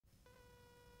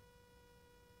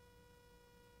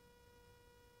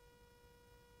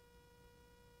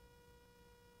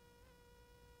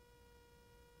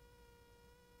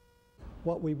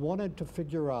What we wanted to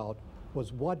figure out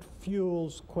was what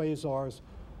fuels quasars,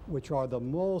 which are the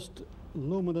most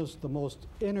luminous, the most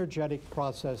energetic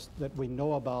process that we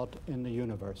know about in the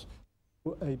universe.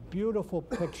 A beautiful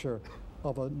picture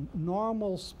of a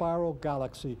normal spiral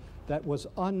galaxy that was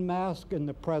unmasked in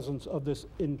the presence of this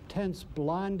intense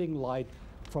blinding light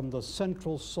from the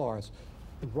central source.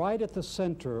 Right at the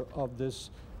center of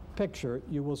this picture,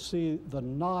 you will see the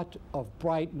knot of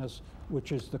brightness,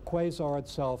 which is the quasar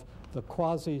itself, the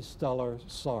quasi-stellar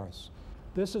source.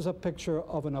 This is a picture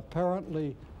of an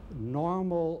apparently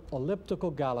normal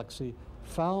elliptical galaxy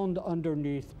found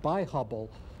underneath by Hubble,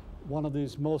 one of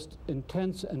these most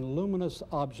intense and luminous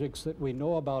objects that we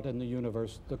know about in the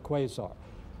universe, the quasar.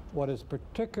 What is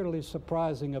particularly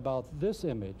surprising about this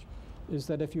image is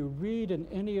that if you read in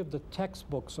any of the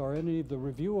textbooks or any of the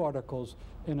review articles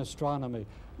in astronomy,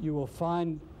 you will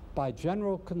find by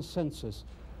general consensus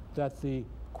that the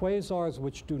quasars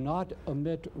which do not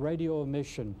emit radio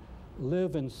emission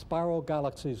live in spiral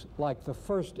galaxies like the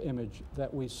first image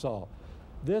that we saw.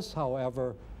 This,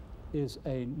 however, is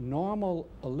a normal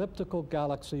elliptical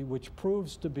galaxy which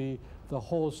proves to be the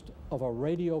host of a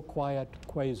radio-quiet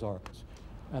quasar.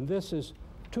 And this is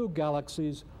two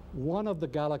galaxies, one of the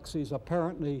galaxies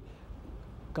apparently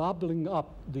gobbling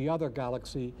up the other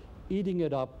galaxy, eating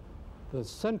it up. The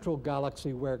central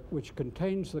galaxy which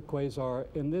contains the quasar,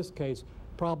 in this case,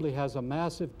 probably has a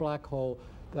massive black hole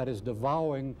that is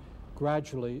devouring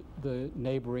gradually the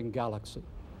neighboring galaxy.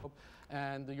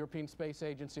 And the European Space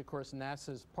Agency, of course,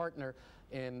 NASA's partner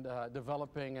in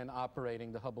developing and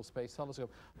operating the Hubble Space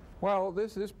Telescope. Well,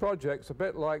 this project's a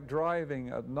bit like driving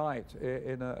at night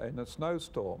in a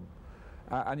snowstorm.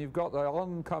 And you've got the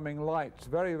oncoming lights,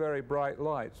 very, very bright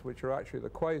lights, which are actually the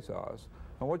quasars.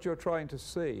 And what you're trying to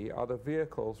see are the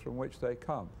vehicles from which they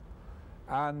come.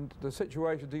 And the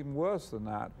situation's even worse than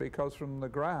that, because from the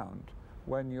ground,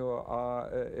 when you're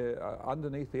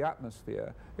underneath the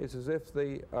atmosphere, it's as if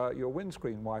your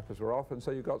windscreen wipers were off, and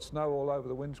so you've got snow all over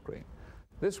the windscreen.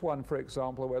 This one, for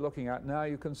example, we're looking at now,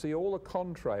 you can see all the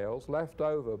contrails left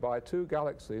over by two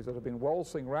galaxies that have been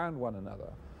waltzing round one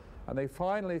another. And they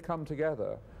finally come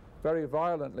together very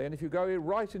violently. And if you go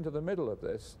right into the middle of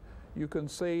this, you can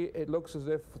see it looks as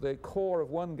if the core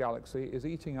of one galaxy is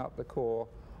eating up the core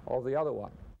of the other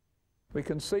one. We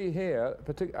can see here,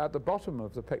 at the bottom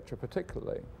of the picture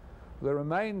particularly, the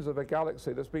remains of a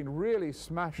galaxy that's been really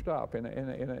smashed up in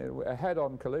a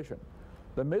head-on collision.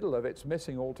 The middle of it's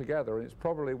missing altogether, and it's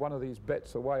probably one of these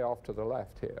bits away off to the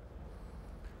left here.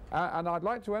 And I'd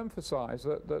like to emphasize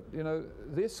that you know,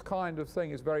 this kind of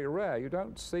thing is very rare. You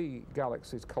don't see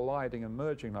galaxies colliding and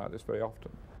merging like this very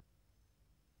often.